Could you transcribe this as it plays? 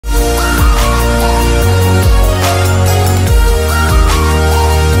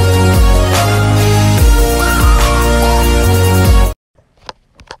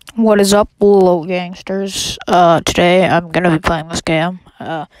What is up, little gangsters? Today I'm gonna be playing this game.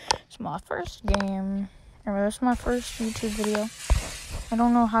 It's my first game. Or it's my first YouTube video. I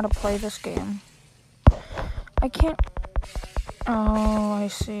don't know how to play this game. I can't. Oh, I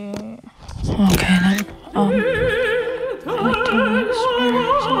see. Okay then. I like to whisper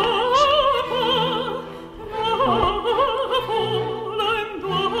sometimes.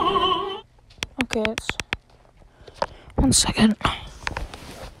 Okay, it's 1 second.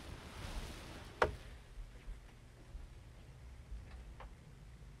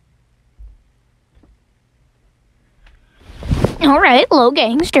 Alright, little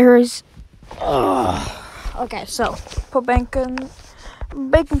gangsters. Okay, so put bacon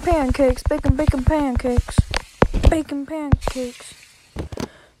pancakes, bacon pancakes, bacon pancakes.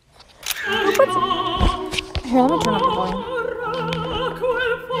 Here, let me turn up the volume.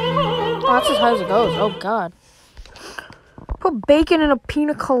 Oh, that's as high as it goes. Oh god. Put bacon in a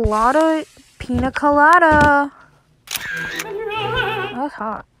pina colada. Pina colada. That's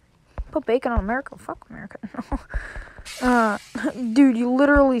hot. Put bacon on America. Fuck America. Dude, you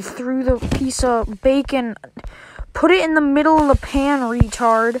literally threw the piece of bacon. Put it in the middle of the pan,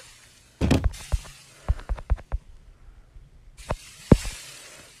 retard.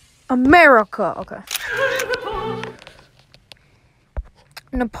 America. Okay.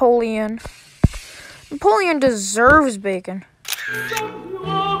 Napoleon. Napoleon deserves bacon.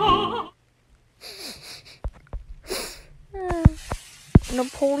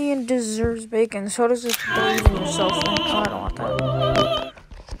 Napoleon deserves bacon. So does this believe in yourself thing. Oh, I don't want that.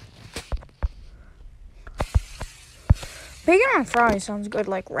 Bacon on fries sounds good,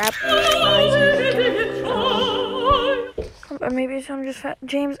 like wrapped fries and bacon. Maybe I'm just fat.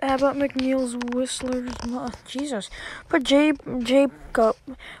 James Abbott McNeil's Whistler's Jesus. Put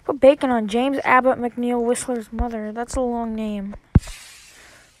put bacon on James Abbott McNeil Whistler's mother. That's a long name.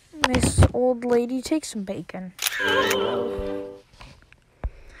 This old lady, take some bacon.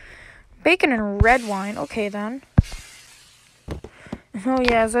 Bacon and red wine. Okay, then. Oh,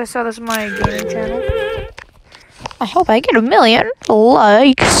 yeah, as I said, this is my gaming channel. I hope I get 1 million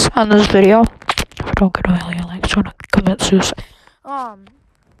likes on this video. If I don't get 1 million likes, I'm gonna commit suicide.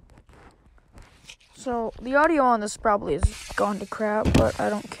 So, the audio on this probably is gone to crap, but I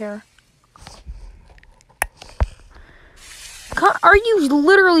don't care. Are you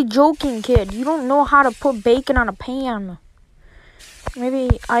literally joking, kid? You don't know how to put bacon on a pan.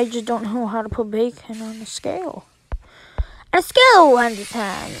 Maybe I just don't know how to put bacon on a scale. A scale 1 to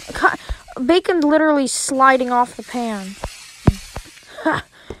 10. Bacon's literally sliding off the pan.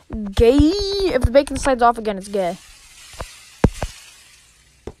 Gay. If the bacon slides off again, it's gay.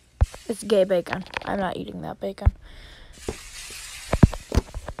 It's gay bacon. I'm not eating that bacon.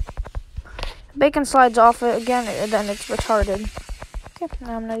 Bacon slides off it again, then it's retarded. Okay,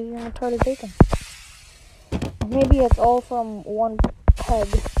 now I'm not eating retarded bacon. Maybe it's all from one pig.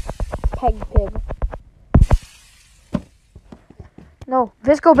 No,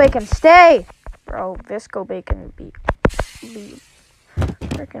 Visco bacon, stay! Bro, Visco bacon be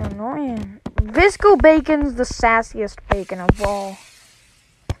freaking annoying. Visco bacon's the sassiest bacon of all.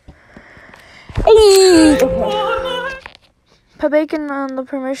 Hey! Okay. Put bacon on the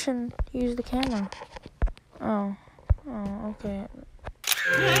permission to use the camera. Oh, okay.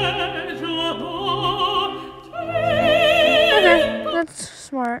 Okay, that's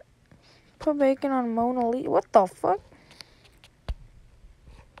smart. Put bacon on Mona Lisa. What the fuck?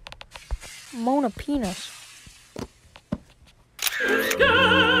 Mona penis.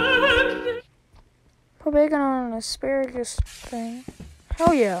 Put bacon on an asparagus thing.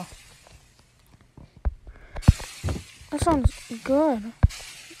 Hell yeah. That sounds good.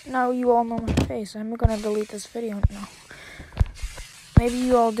 Now you all know my face. I'm gonna delete this video now. Maybe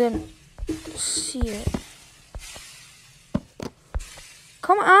you all didn't see it.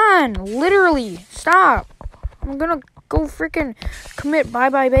 Come on! Literally! Stop! I'm gonna go freaking commit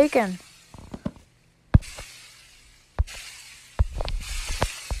bye-bye bacon.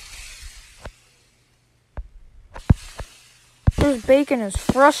 This bacon is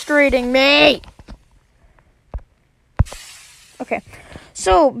frustrating me! Okay,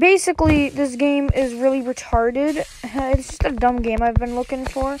 so basically this game is really retarded. It's just a dumb game I've been looking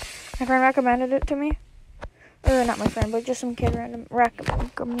for. My friend recommended it to me. Or not my friend, but just some kid random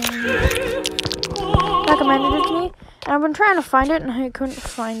recommended it to me. And I've been trying to find it and I couldn't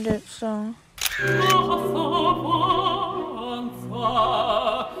find it, so.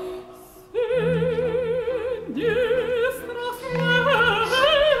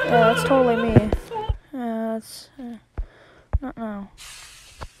 Yeah, that's totally me. That's not now.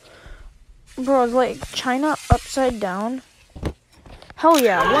 Bro, it's like China upside down. Hell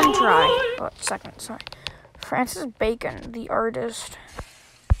yeah, one try. Oh, second, sorry. Francis Bacon, the artist.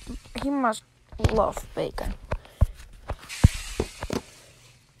 He must love bacon.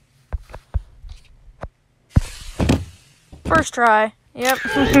 First try. Yep.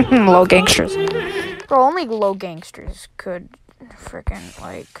 Low gangsters. Bro, only low gangsters could freaking,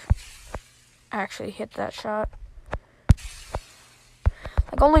 like, actually hit that shot.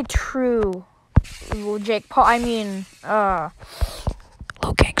 Like, only true Jake Paul,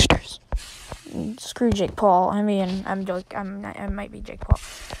 low gangsters. Screw Jake Paul. I might be Jake Paul.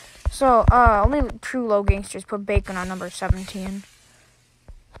 So, only true low gangsters put bacon on number 17.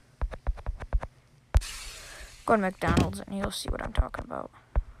 Go to McDonald's and you'll see what I'm talking about.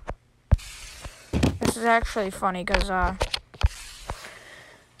 This is actually funny because,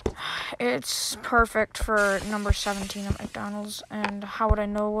 it's perfect for number 17 at McDonald's. And how would I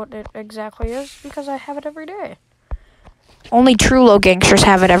know what it exactly is? Because I have it every day. Only true low gangsters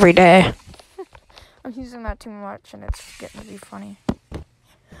have it every day. I'm using that too much and it's getting to be funny.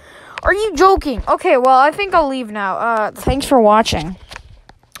 Are you joking? Okay, well, I think I'll leave now. Thanks for watching.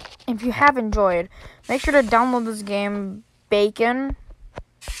 If you have enjoyed, make sure to download this game, Bacon.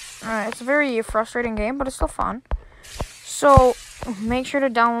 It's a very frustrating game, but it's still fun. So, make sure to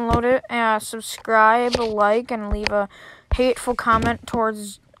download it, subscribe, like, and leave a hateful comment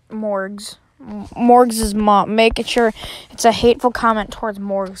towards Morgs. Morgs is mom. Making sure it's a hateful comment towards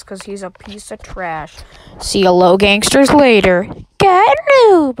Morgs because he's a piece of trash. See you low gangsters later. Get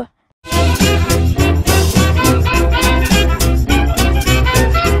noob!